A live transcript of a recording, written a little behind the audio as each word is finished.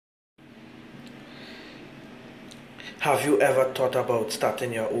Have you ever thought about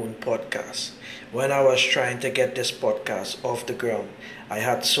starting your own podcast? When I was trying to get this podcast off the ground, I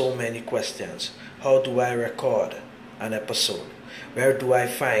had so many questions. How do I record an episode? Where do I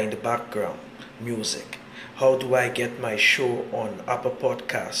find background music? How do I get my show on Apple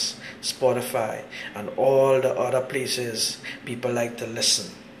Podcasts, Spotify, and all the other places people like to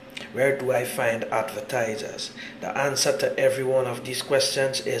listen? Where do I find advertisers? The answer to every one of these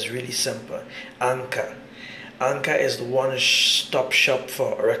questions is really simple. Anchor. Anchor is the one-stop shop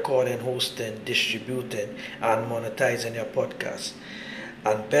for recording, hosting, distributing, and monetizing your podcast.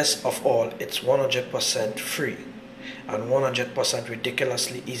 And best of all, it's 100% free and 100%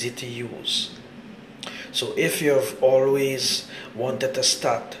 ridiculously easy to use. So if you've always wanted to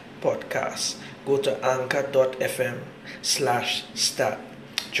start podcasts, go to anchor.fm/start.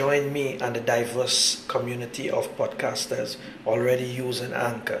 Join me and the diverse community of podcasters already using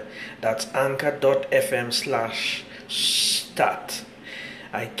Anchor. That's anchor.fm/start.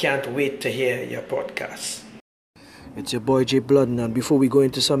 I can't wait to hear your podcast. It's your boy J Blood, and before we go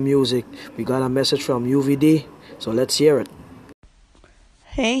into some music, we got a message from Yovy-D, so let's hear it.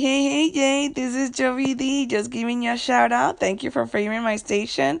 Hey, Jay, this is Yovy-D, just giving you a shout out. Thank you for favoring my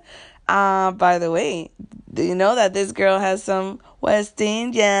station. By the way, do you know that this girl has some West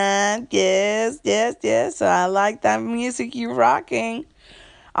Indian? Yes. So I like that music you rocking.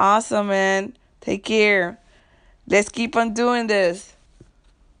 Awesome, man. Take care. Let's keep on doing this.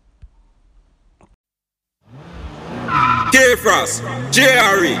 K-Frost,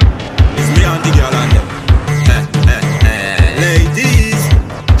 JRE, it's me and the girl and them. Ladies,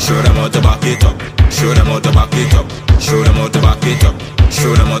 show them how to back it up. Show them how to back it up. Show them how to back it up.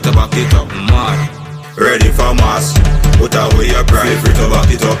 Show them how to back it up, man. Ready for mass, put away your pride. Feel free to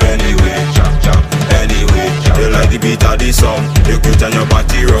back it up anyway. Anyway, you like the beat of the song. You cute and your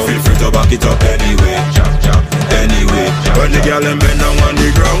body round. Feel free to back it up anyway. Anyway, when the girl them bend down on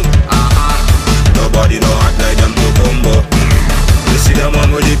the ground, nobody know act like them to bumbo. You see them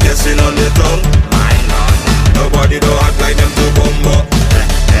one with the piercing on the tongue. Nobody know act like them to bumbo.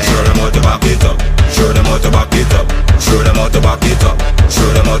 Show them how to back it up. Show them how to back it up. Show them how to back it up.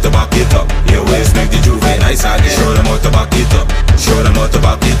 Show them how to back it up. Your waist make the juve nice again. Show them how to back it up. Show them how to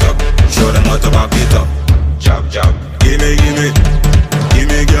back it up. Show them how to back it up. Jab. Gimme,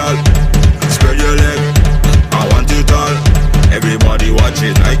 girl. Spread your leg. I want it all. Everybody watch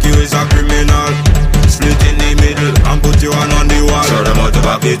it like you is a criminal. Split in the middle and put your hand on the wall. Show them how to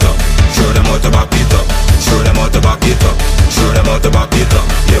back it up. Show them how to back it up. Show them how to back it up. Show them how to back it up.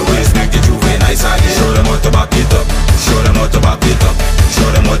 Your waist make the juve nice again. Show them how to back it up. Show them how to back it up.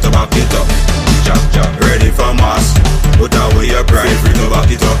 Show them how to back it up. Jab. Ready for mass. Put away your pride. Feel free to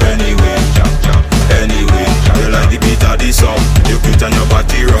back it up anyway. Anyway, you like the beat of the song. You cute and your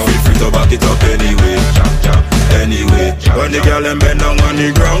body round. Feel free to back it up anyway. Anyway, when the girl them bend down on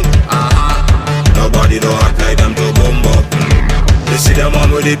the ground, nobody don't act like them to bumbo. You see them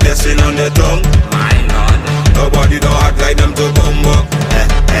one with the piercing on the tongue. Nobody don't act like them to bumbo.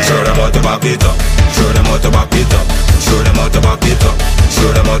 Show them how to back it up. Show them how to back it up. Show them how to back it up.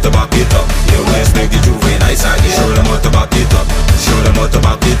 Show them how to back it up. Your waist make the juve nice again. Show them how to back it up. Show them how to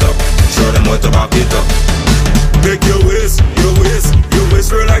back it up. Show them how to back it up. Make your waist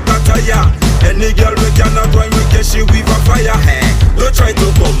roll like a tire. Any girl we cannot rhyme, we can she weave a fire. Don't try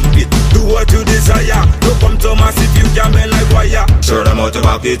to pump it, do what you desire. Don't come to mass if you can bend like wire. Show them how to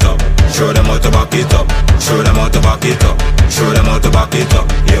back it up. Show them how to back it up. Show them how to back it up. Show them how to back it up.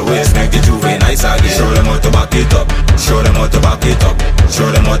 Your waist make the juve nice again. Show them how to back it up. Show them how to back it up.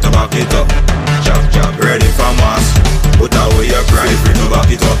 Show them how to back it up. Jab. Ready for mass. Put away your pride. Feel free to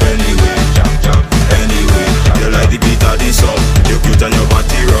back it up anyway. Anyway, you like the beat of the song. You cute and your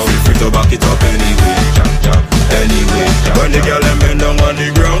body round. Feel free to back it up anyway. Anyway, when the girl them bend down on the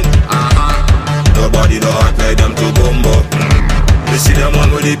ground, nobody don't act like them to bumbo. You see them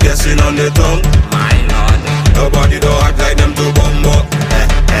one with the piercing on the tongue. Nobody don't act like them to bumbo.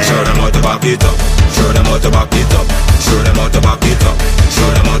 Show them how to back it up. Show them how to back it up. Show them how to back it up.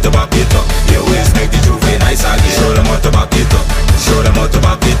 Show them how to back it up. Your waist make the juve nice again. Show them how to back it up. Show them how to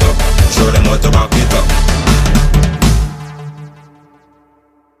back it up. Show them how to back it up.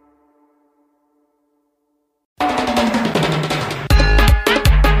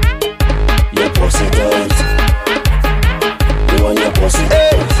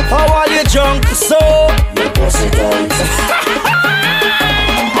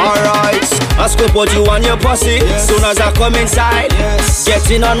 scope out you and your pussy. Soon as I come inside,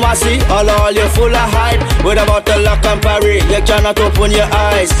 getting on wassy. All you full of hype. With about the lock and parry, you cannot open your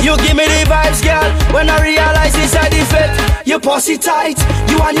eyes. You give me the vibes, girl. When I realize inside the fit, your pussy tight.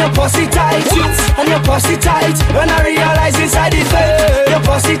 You and your pussy tight. You and your pussy tight. When I realize inside the fit, your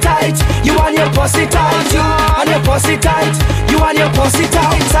pussy tight. You and your pussy tight. You and your pussy tight. You and your pussy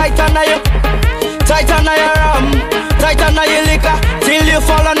tight. Tight under your, tight under your arm, tight under your liquor. Till you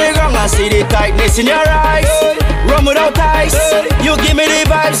fall on the ground and see the tightness in your eyes. Rum without ice. You give me the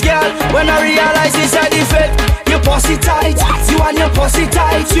vibes, girl. When I realize inside the fit, your pussy tight. You and your pussy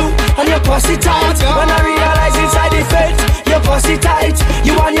tight. You and your pussy tight. When I realize inside the fit, your pussy tight.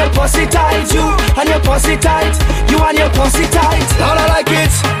 You and your pussy tight. You and your pussy tight. You and your pussy tight. All I like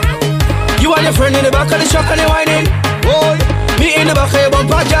it. You and your friend in the back of the truck and you whining. Boy, me in the back of your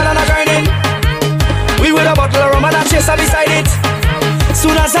bumper, girl, and I grinding. We with a bottle of rum and a chaser beside it.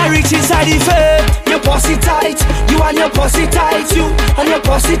 Soon as I reach inside the fed, your pussy tight. You and your pussy tight. You and your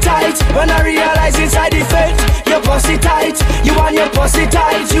pussy tight. When I realize inside the fed, your pussy tight. You and your pussy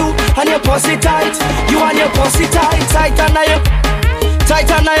tight. You and your pussy tight. You and your pussy tight. Tight under your,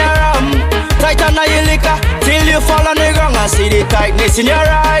 tight under your arm, tight under your liquor. Till you fall on the ground and see the tightness in your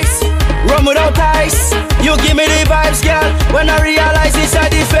eyes. Rum without ice. You give me the vibes, girl. When I realize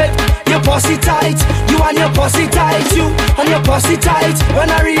inside the fit, your pussy tight. You and your pussy tight. You and your pussy tight. When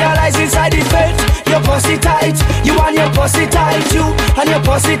I realize inside the fit, your pussy tight. You and your pussy tight. You and your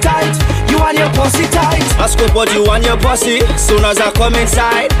pussy tight. You and your pussy tight. I scope out you and your pussy. Soon as I come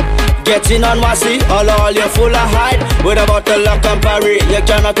inside, getting on wassy. All you full of hype. With a bottle lock and parry, you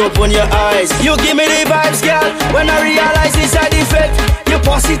cannot open your eyes. You give me the vibes, girl. When I realize inside the fit, your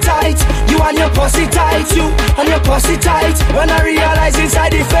pussy tight. You and your pussy tight. You and your pussy tight. When I realize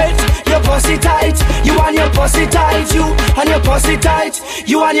inside the fit, your pussy tight. You and your pussy tight. You and your pussy tight.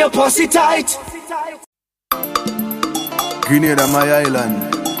 You and your pussy tight. Grenada, my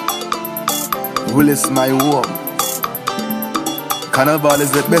island. Willis, my home. Carnival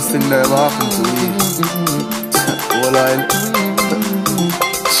is the best thing that ever happened to me. Well,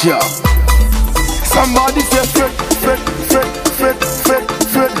 yeah. Somebody say fit, fit, fit, fit, fit,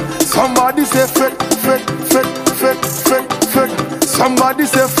 fit. Somebody say fit, fit, fit, fit, fit, fit. Somebody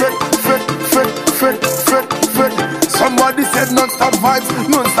say fit, fit, fit, fit, fit, fit. Somebody said non-stop vibes,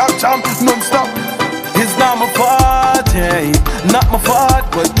 non-stop jam, non-stop. It's not my fault, yeah. Not my fault,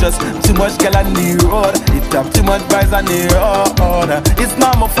 but just too much girl on the road. It have too much vibes on the road. It's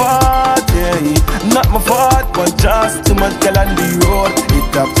not my fault, yeah. Not my fault, but just too much girl on the road. It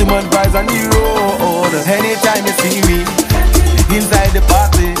have too much vibes on the road. Anytime you see me inside the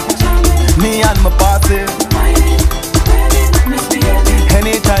party, me and my party.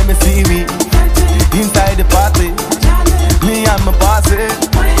 Anytime you see me inside the party, me and my party.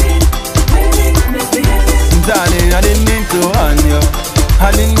 Darling, I didn't mean to on you. I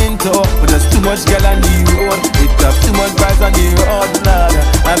didn't mean to, but there's too much girl on the road. It have too much vibes on the road, Lord.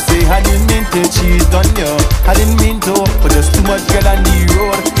 I say I didn't mean to cheat on you. I didn't mean to, but there's too much girl on the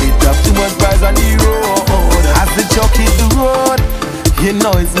road. It have too much vibes on the road. As the truck hit the road, you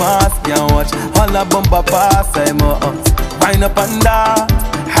know it's mask. Can't watch all the bumper pass. I'm wind up and down.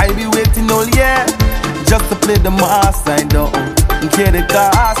 I be waiting all year just to play the mask. I don't care the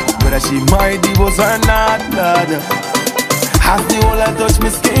cost, whether she my divos or not, Lord. As the whole I touch my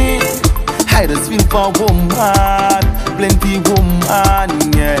skin, I just feel for woman, plenty woman,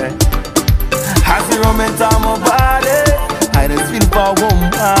 yeah. As the rum enter my body, I just feel for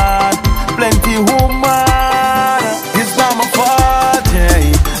woman, plenty woman. It's not my fault,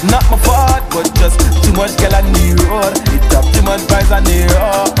 yeah. Not my fault, but just too much girl on the road. It have too much vibes on the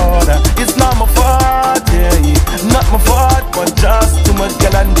road. It's not my fault, yeah. Not my fault, but just too much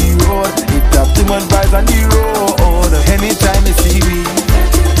girl on the road. It have too much vibes on the road. Anytime you see me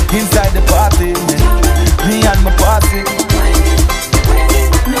inside the party, me and my party.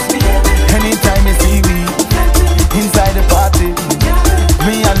 Anytime you see me inside the party,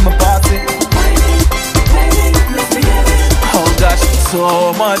 me and my party. Oh gosh,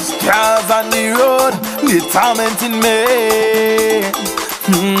 so much cars on the road, they're tormenting me.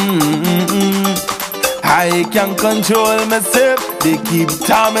 I can't control myself, they keep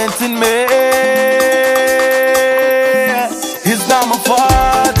tormenting me. It's not my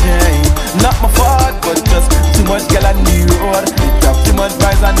fault, yeah. Not my fault, but just too much girl on the road. It have too much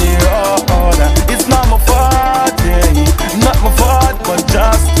vibes on the road. It's not my fault, yeah. Not my fault, but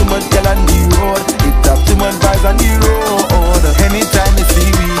just too much girl on the road. It have too much vibes on the road. Anytime you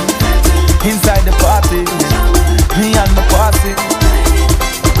see me inside the party, me and my party.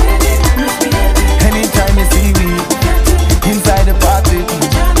 Anytime you see me inside the party,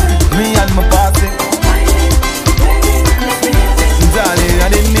 me and my party.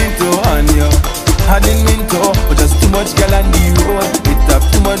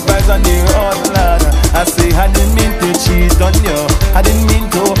 on the road, Lord. I say I didn't mean to cheat on you, I didn't mean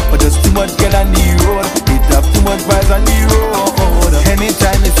to, but just too much girl on the road. It have too much vibes on the road.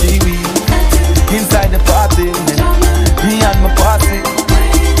 Anytime you see me inside the party, me and my party.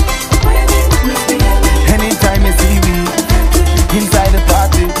 Anytime you see me inside the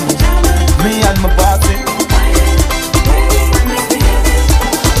party, me and my party.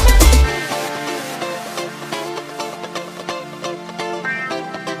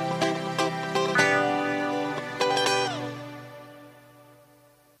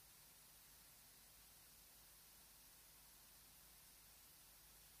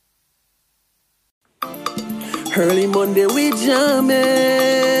 Early Monday we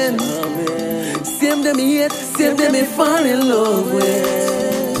jamming. Same day me hate, same day me fall in love with.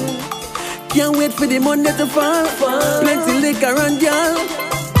 Can't wait for the Monday to fall. Plenty liquor and girl,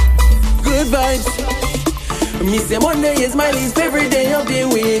 good vibes. Me say Monday is my least favorite day of the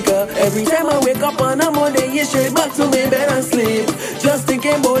week. Every time I wake up on a Monday, yeah, straight back to my bed and sleep. Just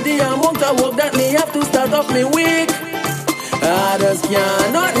thinking about the amount of work that me have to start off my week. I just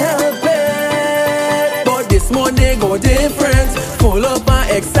cannot help it. But this Monday go different, full of my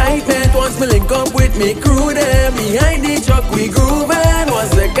excitement. Once me link up with me crew them, behind the truck we grooving.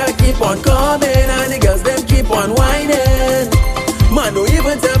 Once the guy keep on coming and the girls them keep on whining. Man don't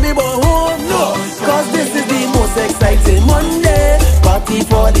even tell me about home, no. Cause this is the most exciting Monday. Party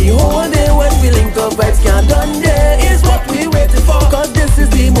for the whole day. When we link up vibes can't done day. Is what we waiting for. Cause this is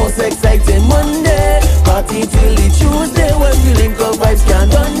the most exciting Monday. Party till the Tuesday. When we link up vibes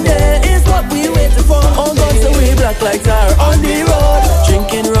can't done day. Is what we waiting for. All guns so we black lights are on the road.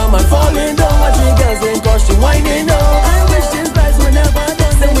 Drinking rum and falling down. Watching girls in costume whining down. I wish this vibes were never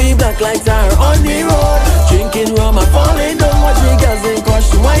done. So we black lights are on the road. Drinking rum and falling down. Watching girls in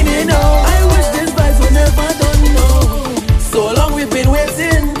costume whining down. I wish this vibes were never done, no. So long we've been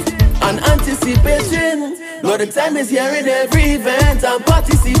waiting and anticipating. Now the time is here in every event I'm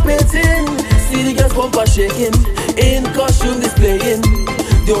participating. See the girls bumper shaking, in costume displaying.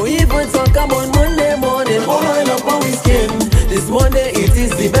 Don't even talk about Monday morning, oil up on we skin. This Monday it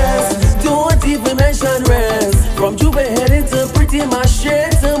is the best. Don't even mention rest. From Juve heading to pretty much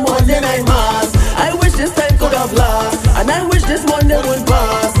straight to Monday night mass. I wish this time could have last, and I wish this Monday would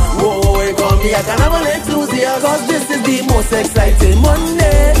pass. Whoa, it come me a carnival enthusiast. Cause this is the most exciting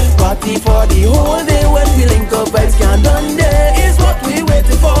Monday. Party for the whole day. When we link up vibes can't done day. Is what we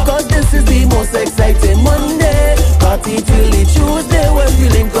waiting for. Cause this is the most exciting Monday. Party till the Tuesday. When we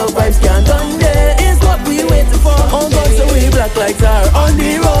link up vibes can't done day. Is what we waiting for. All guns so we black lights are on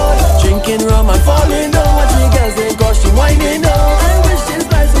the road. Drinking rum and falling down. Watching girls in costume whining down. I wish this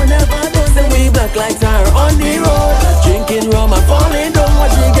vibes were never done. So we black lights are on the road. Drinking rum and falling down.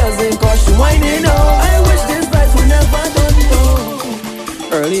 Watching girls in costume whining down. I wish this vibes were never done, no.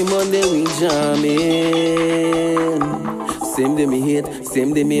 Early Monday we jamming. Same day me hate,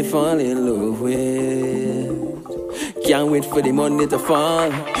 same day me fall in love with. Can't wait for the Monday to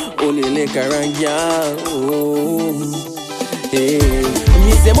fall. Only liquor and girl. Oh, hey.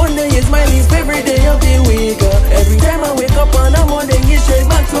 Me say Monday is my least favorite day of the week. Every time I wake up on a Monday, get straight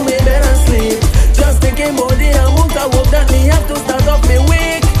back to my bed and sleep. Just thinking about the amount of work that me have to start off my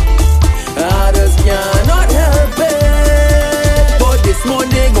week. I just cannot help it. But this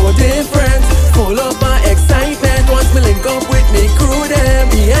Monday go different, full of my excitement. Once me link up with me crew them,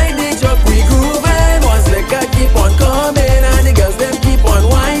 behind the truck we grooving. Once the guy keep on coming and the girls them keep on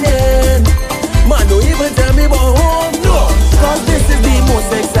whining. Man don't even tell me about home, no. Cause this is the most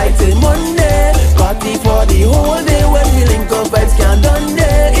exciting Monday. Party for the whole day. When we link up vibes can't done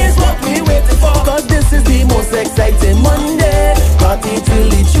day. Is what we waiting for. Cause this is the most exciting Monday. Party till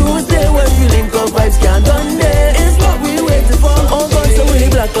the Tuesday. When we link up vibes can't done day. Is what we waiting for. All guns so we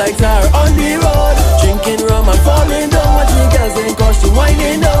black lights are on the road. Drinking rum and falling down. Watching girls in costume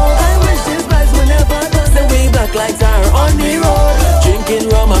whining down. I wish this vibes were never done. So we black lights are on the road. Drinking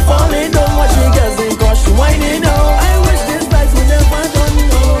rum and falling down. Watching girls in costume whining down. I wish this vibes were never done,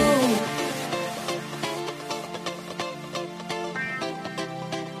 no.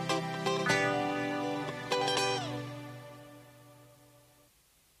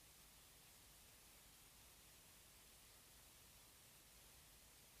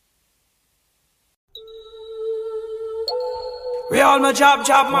 We all my job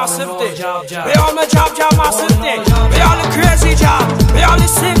massive day. We all my job massive day. We all the crazy job. We all the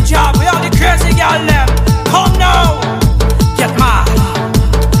sick job. We all the crazy girl them. Come now, get mad,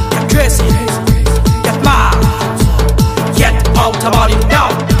 get crazy, get mad, get out of body now.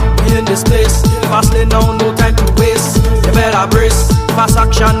 We in this place, fast lane now, no time to waste. You better brace, fast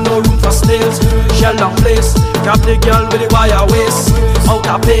action, no room for snails. Shell down place, grab the girl with the wire waist. out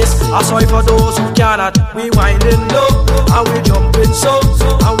of pace. I'm sorry for those who cannot. We winding low, and we jumping so,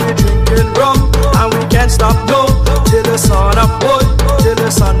 and we drinking rum, and we can't stop no, till the sun up boy, till the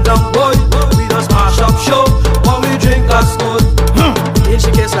sun down boy. We just mash up show, when we drink that's good. In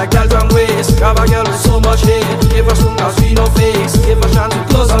she case like that wrong ways, grab a girl with so much hate. Give her some cause we no fakes, give her chance to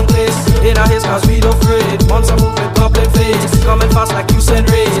close on place. In her haze cause we no afraid, once I move with goblin face, coming fast like you send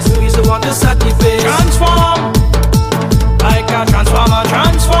rays. We the one to set the face. Transform, like a transformer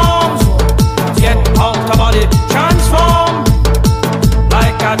transforms. Get out about it, transform,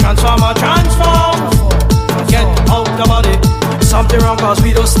 like a transformer transforms. Get out about it. Something wrong cause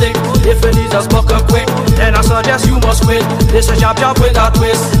we don't stick. If it needs us buckle quick, then I suggest you must quit. This is job with a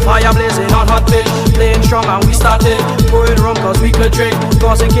twist. Fire blazing on hot fish, playing strong and we started. Pouring rum cause we could drink,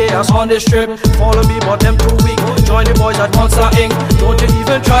 causing chaos on this trip. Follow me but them too weak. Join the boys at Monster Inc. Don't you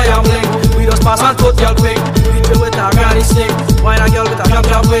even try and blink. We just pass and put y'all quick. We chill with our granny stick. Wine a girl with a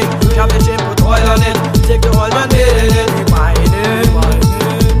jump wig. Jump the chain, put oil on it. Take the oil and hit it. We whining.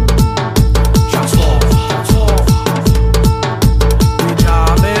 Transform.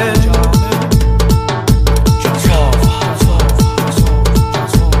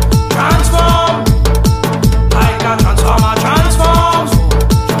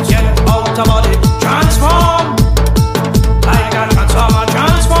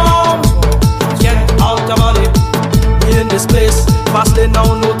 Fasting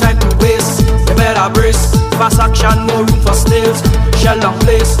now, no time to waste. You better brace. Fast action, no room for snails. Shell down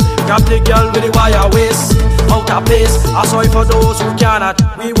place. Grab the girl with the wire waist. Out of place. I'm sorry for those who cannot.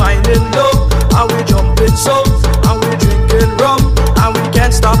 We winding low, and we jumping so, and we drinking rum, and we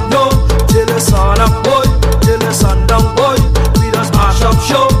can't stop no, till the sun up boy, till the sun down boy. We just mash up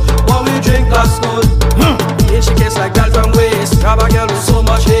show, when we drink that's good. In she case like that from waist. Grab a girl with so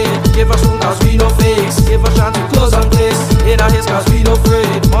much hate. Give her some cause we no fakes. Give her chance to close on place. In her haze cause we no afraid.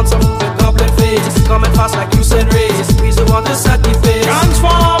 Once I move with goblin face, coming fast like you send rays. We the one to set the face.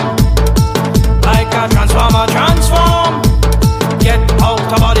 Transform, like a transformer transform. Get out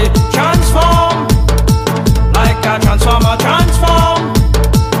about it. Transform, like a transformer transform.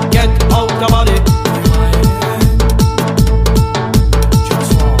 Get out about it.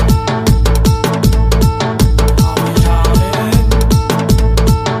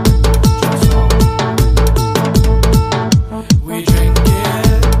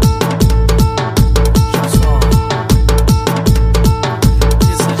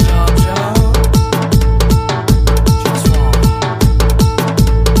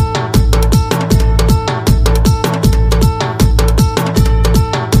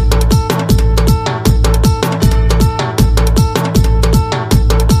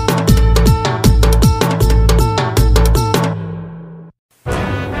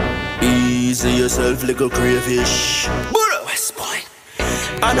 Yourself little crayfish. West Point.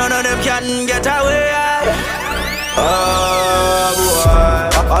 And none of them can get away. Oh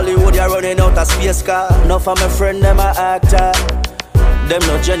boy. Hollywood, you're running out of space car. Enough of my friend, them a actor. Them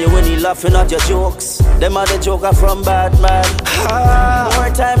not genuinely laughing at your jokes. Them are the joker from Batman. More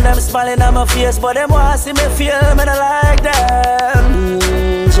time them smiling at my face, but them want to see me feel me not like them.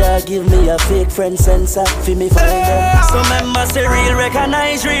 Jah give me a fake friend sensor for me find them. So members say real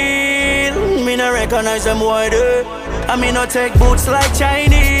recognize real. Me no recognize them wider. I me no take boots like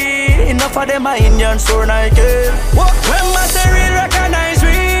Chinese. Enough of them are Indian so Nike. Members say real recognize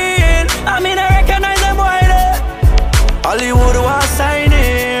real. I me no recognize them wider. Hollywood was sign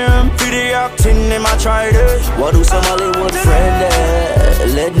him. For the acting them I tried it. What do some Hollywood friend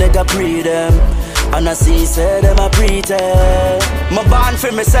let nigga pre them. And I see say them a pretend. My band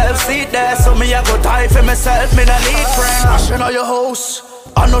for myself, sit there. So me I go die for myself, me no need friends. Crashing on your house,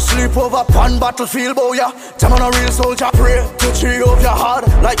 I no sleep over pan battlefield bow ya. Time on a real soldier, pray to cheer of your heart.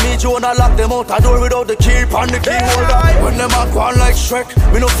 Like me Jonah lock them out a door without the key on the key holder. When them a go on like Shrek,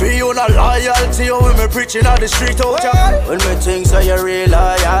 me no feel you no loyalty. When me preaching on the street out ya. When me think say you're real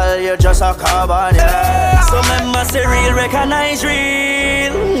loyal, you're just a carbon yeah. So me must say real recognize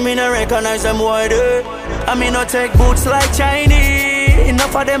real. Me no recognize them wider. I me no take boots like Chinese.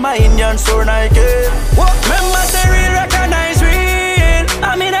 Enough of them are Indian so Nike. Remember say real recognize real.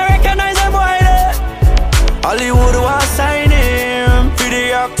 I me no recognize them wider. Hollywood was sign him. For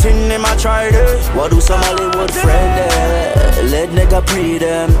the acting them I tried it. What do some Hollywood friend let nigga pre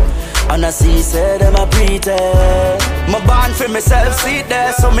them. And I see say them a pretend. My band for myself, sit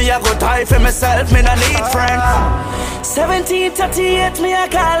there. So me I go die for myself, me no need friends. 1738 me I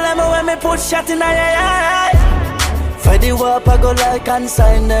call them when me put shot in eye. For the warp I go like and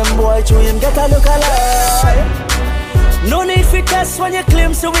sign them boy to him get a look alive. No need for test when you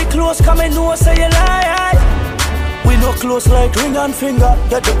claim so we close, come and know say you lie. We no close like ring and finger.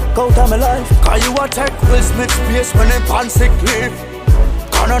 Get the out of my life. Cause you attack Will Smith space when them pan sick leave.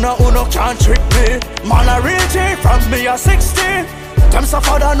 Canada who no can't trick me. Man a real G from me a 16. Them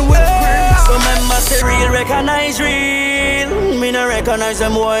suffer than with me. So member say real recognize real. Me no recognize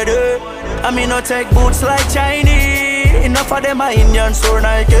them boy do. I me no take boots like Chinese. Enough of them are Indian so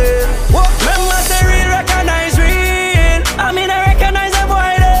Nike. Member say real recognize real. I me no recognize them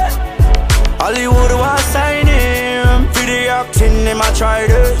boy do. Hollywood was sign him. For the acting him I tried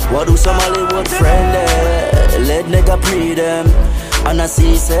it. What do some Hollywood friend let nigga pre them. And I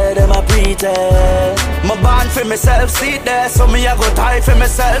see say them a pretend. My band for myself, sit there. So me I go tie for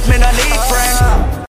myself, me no need friend.